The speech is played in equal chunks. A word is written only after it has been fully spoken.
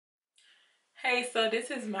Hey, so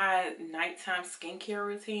this is my nighttime skincare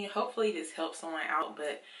routine. Hopefully this helps someone out,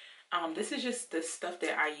 but this is just the stuff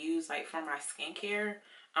that I use like for my skincare.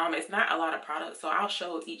 It's not a lot of products, so I'll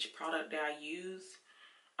show each product that I use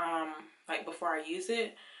like before I use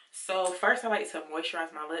it. So first I like to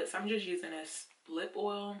moisturize my lips. I'm just using this lip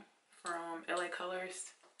oil from LA Colors.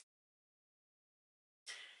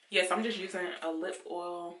 Yes, I'm just using a lip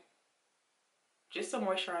oil just to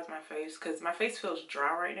moisturize my face because my face feels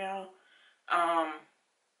dry right now. Um,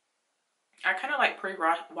 I kind of like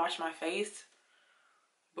pre-wash my face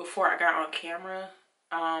before I got on camera.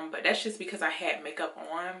 But that's just because I had makeup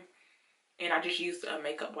on and I just used a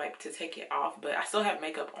makeup wipe to take it off, but I still have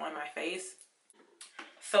makeup on my face.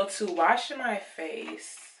 So to wash my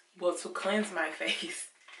face, well, to cleanse my face,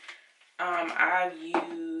 I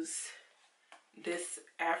use this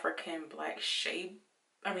African black shea.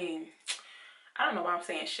 I mean, I don't know why I'm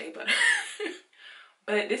saying shea butter.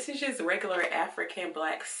 But this is just regular African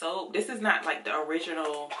black soap. This is not like the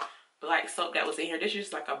original black soap that was in here. This is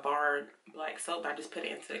just like a bar black soap. I just put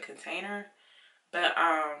it into the container. But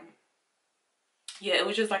yeah, it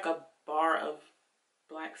was just like a bar of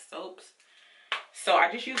black soaps. So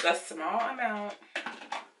I just used a small amount,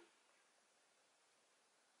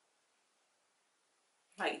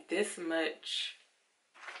 like this much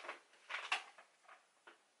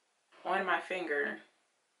on my finger.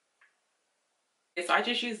 So I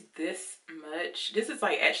just used this much. This is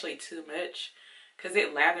like actually too much because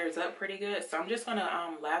it lathers up pretty good. So I'm just gonna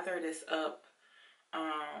lather this up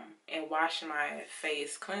and wash my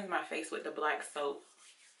face, cleanse my face with the black soap.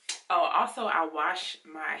 Oh, also I wash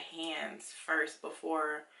my hands first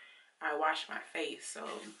before I wash my face. So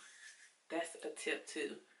that's a tip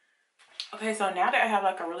too. Okay, so now that I have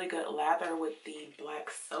like a really good lather with the black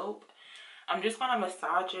soap, I'm just gonna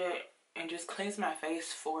massage it and just cleanse my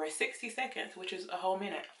face for 60 seconds, which is a whole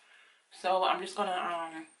minute. So I'm just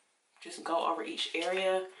gonna just go over each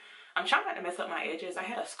area. I'm trying not to mess up my edges. I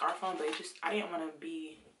had a scarf on, but I didn't want to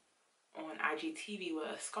be on IGTV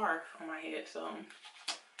with a scarf on my head. So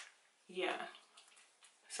yeah.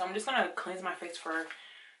 So I'm just gonna cleanse my face for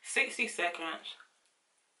 60 seconds.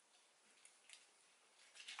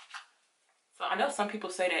 So I know some people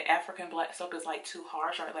say that African black soap is like too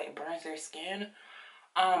harsh or like burns their skin.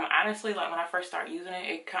 Honestly, like when I first started using it,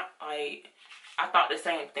 it kind of like I thought the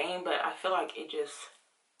same thing, but I feel like it just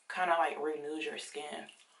kind of like renews your skin,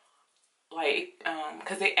 like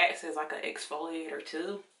because it acts as like an exfoliator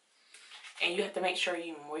too, and you have to make sure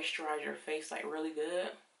you moisturize your face like really good.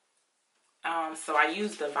 So I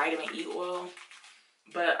use the vitamin E oil,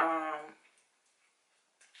 but I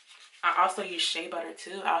also use shea butter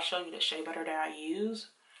too. I'll show you the shea butter that I use.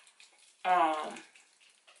 Um,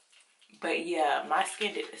 but yeah, my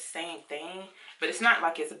skin did the same thing, but it's not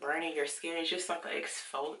like it's burning your skin. It's just like it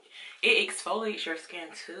exfoliates your skin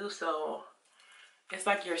too. So it's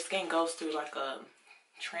like your skin goes through like a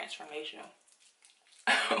transformation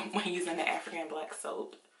when using the African black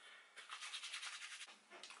soap.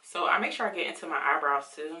 So I make sure I get into my eyebrows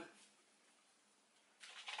too.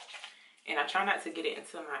 And I try not to get it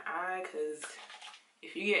into my eye because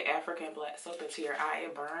if you get African black soap into your eye,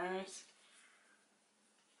 it burns.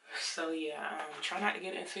 So yeah, try not to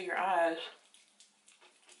get it into your eyes.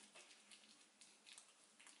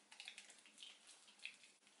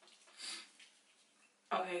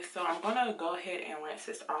 Okay, so I'm gonna go ahead and rinse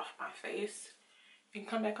this off my face and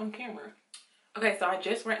come back on camera. Okay, so I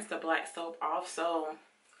just rinsed the black soap off. So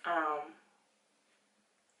I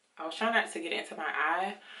was trying not to get it into my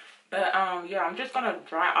eye. But yeah, I'm just gonna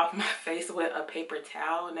dry off my face with a paper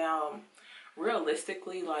towel. Now,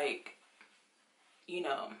 realistically, like, you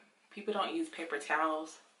know, people don't use paper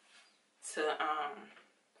towels to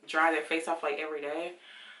dry their face off like every day.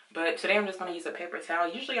 But today I'm just gonna use a paper towel.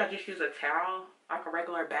 Usually I just use a towel, like a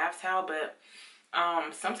regular bath towel, but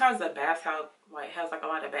sometimes the bath towel like has like a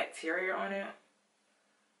lot of bacteria on it.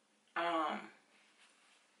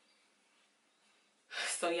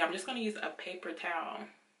 So yeah, I'm just gonna use a paper towel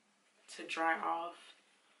to dry off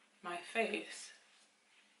my face.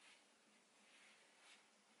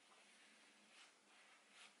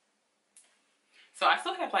 So I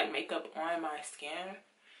still have like makeup on my skin.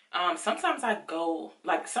 Sometimes I go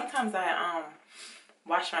like sometimes I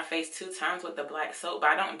wash my face 2 times with the black soap,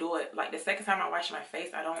 but I don't do it like the second time I wash my face.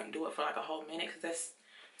 I don't do it for like a whole minute because that's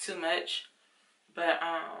too much. But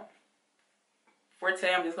for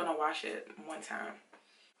today, I'm just gonna wash it 1 time.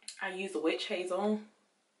 I use witch hazel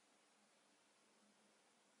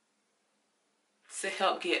to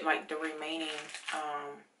help get like the remaining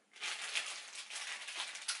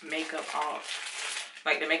makeup off,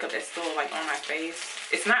 like the makeup that's still like on my face.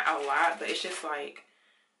 It's not a lot, but it's just like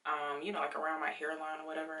you know, like around my hairline or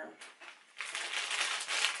whatever.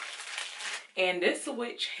 And this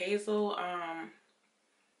Witch Hazel,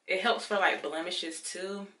 it helps for like blemishes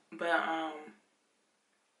too. But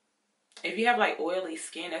if you have like oily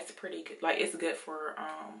skin, that's pretty good. Like it's good for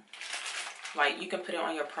like you can put it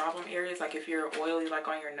on your problem areas. Like if you're oily, like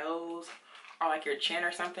on your nose or like your chin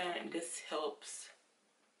or something, this helps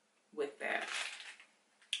with that.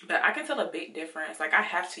 But I can tell a big difference. Like I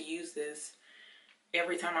have to use this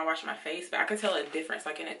every time I wash my face, but I can tell a difference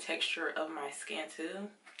like in the texture of my skin too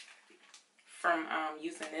from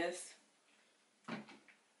using this.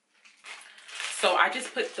 So I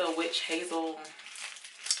just put the Witch Hazel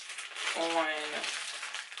on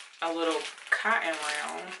a little cotton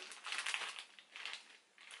round.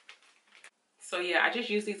 So yeah, I just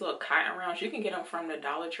use these little cotton rounds. You can get them from the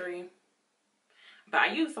Dollar Tree. But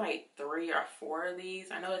I use like 3 or 4 of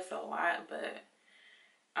these. I know it's a lot, but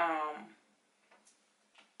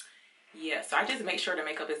yeah, so I just make sure the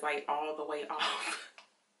makeup is like all the way off.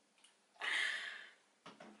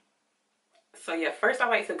 So yeah, first I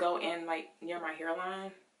like to go in like near my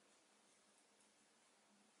hairline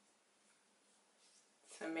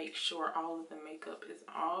to make sure all of the makeup is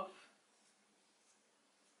off.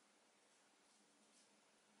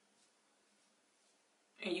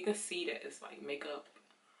 And you can see that it's like makeup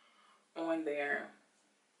on there.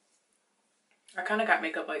 I kind of got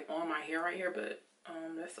makeup like on my hair right here, but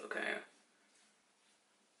that's okay.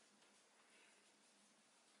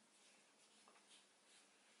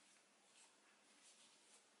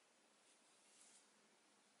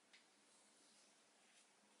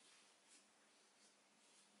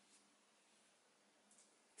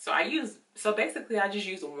 So basically I just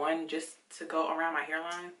use one just to go around my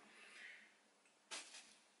hairline.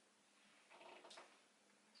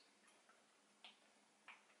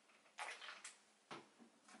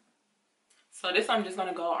 So this I'm just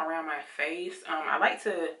gonna go around my face. I like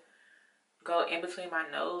to go in between my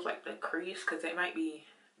nose, like the crease, because it might be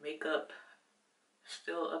makeup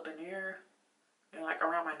still up in there and like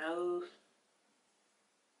around my nose.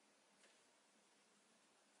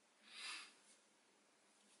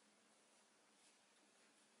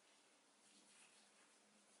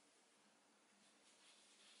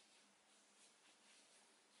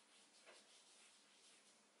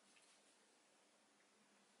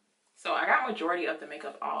 So I got majority of the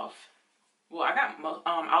makeup off. Well, I got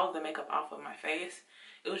all of the makeup off of my face.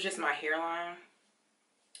 It was just my hairline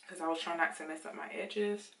because I was trying not to mess up my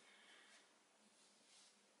edges.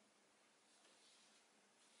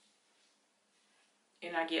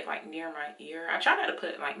 And I get like near my ear. I try not to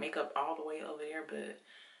put like makeup all the way over there, but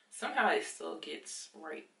somehow it still gets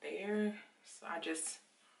right there. So I just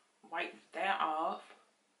wipe that off.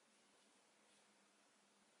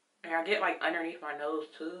 And I get like underneath my nose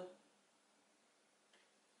too.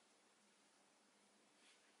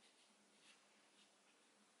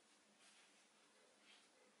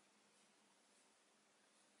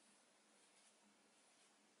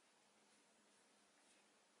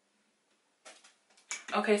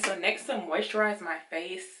 Okay, so next to moisturize my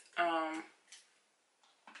face,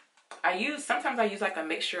 sometimes I use like a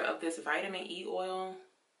mixture of this vitamin E oil.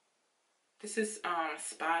 This is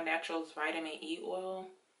Spa Naturals vitamin E oil.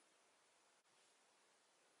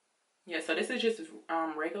 Yeah, so this is just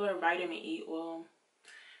regular vitamin E oil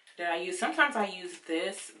that I use. Sometimes I use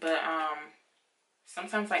this, but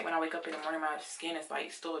sometimes like when I wake up in the morning, my skin is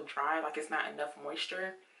like still dry, like it's not enough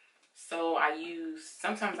moisture. So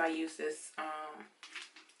sometimes I use this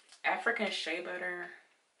African Shea Butter.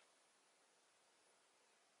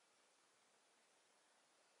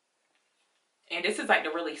 And this is like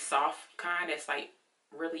the really soft kind. It's like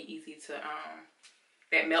really easy to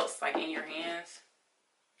that melts like in your hands.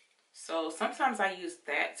 So sometimes I use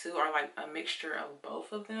that too, or like a mixture of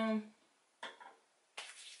both of them.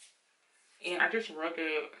 And I just rub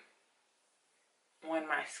it on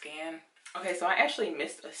my skin. Okay, so I actually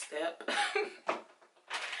missed a step.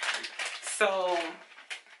 So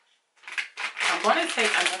I'm going to take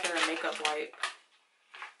another makeup wipe.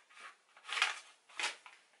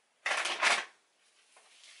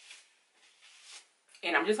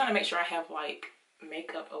 And I'm just going to make sure I have like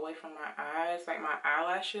makeup away from my eyes, like my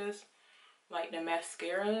eyelashes, like the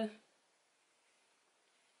mascara.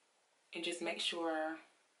 And just make sure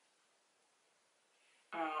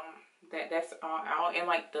that's all out. And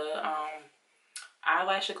like the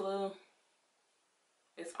eyelash glue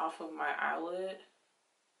is off of my eyelid.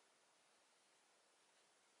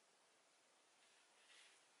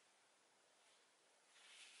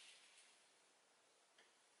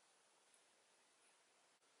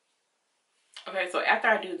 Okay, so after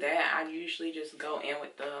I do that, I usually just go in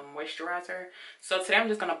with the moisturizer. So today I'm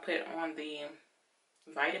just going to put on the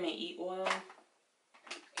vitamin E oil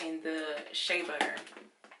and the shea butter.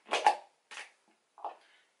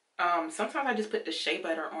 Sometimes I just put the shea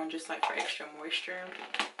butter on just like for extra moisture.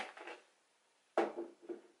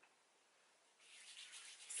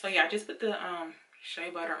 So yeah, I just put the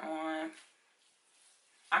shea butter on.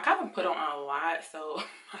 I kind of put on a lot, so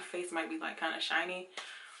my face might be like kind of shiny,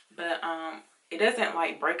 but it doesn't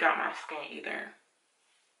like break out my skin either.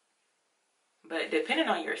 But depending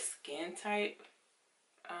on your skin type,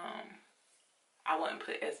 I wouldn't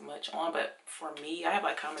put as much on. But for me, I have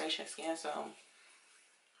like combination skin, so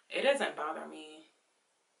it doesn't bother me.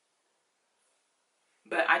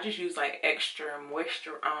 But I just use like extra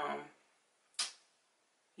moisture,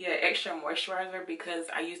 yeah, extra moisturizer because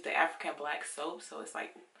I use the African black soap, so it's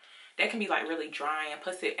like that can be like really dry, and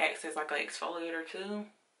plus it acts as like an exfoliator too.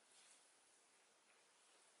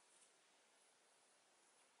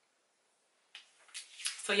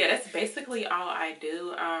 So yeah, that's basically all I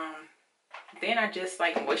do. Then I just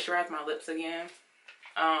like moisturize my lips again.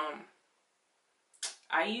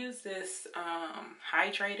 I use this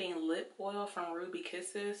hydrating lip oil from Ruby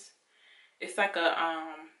Kisses. It's like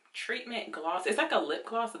a treatment gloss. It's like a lip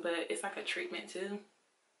gloss, but it's like a treatment too.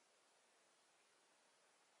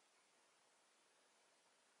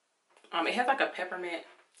 It has like a peppermint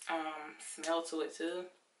smell to it too.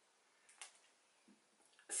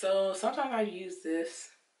 So sometimes I use this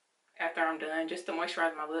after I'm done just to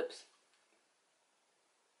moisturize my lips.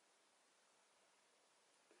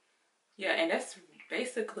 Yeah, and that's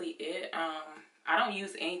basically it. I don't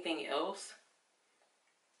use anything else.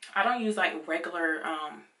 I don't use like regular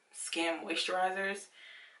skin moisturizers.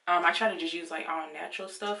 I try to just use like all natural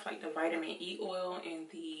stuff like the vitamin E oil and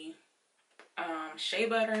the shea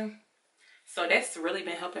butter. So that's really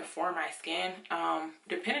been helping for my skin.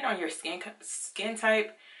 Depending on your skin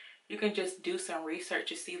type, you can just do some research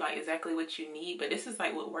to see like exactly what you need. But this is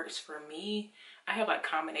like what works for me. I have like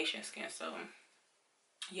combination skin, so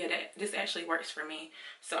yeah, this actually works for me.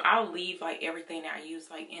 So I'll leave like everything that I use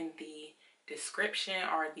like in the description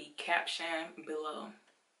or the caption below.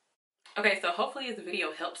 Okay, so hopefully this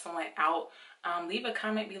video helped someone out. Leave a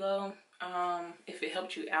comment below if it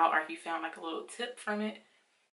helped you out or if you found like a little tip from it.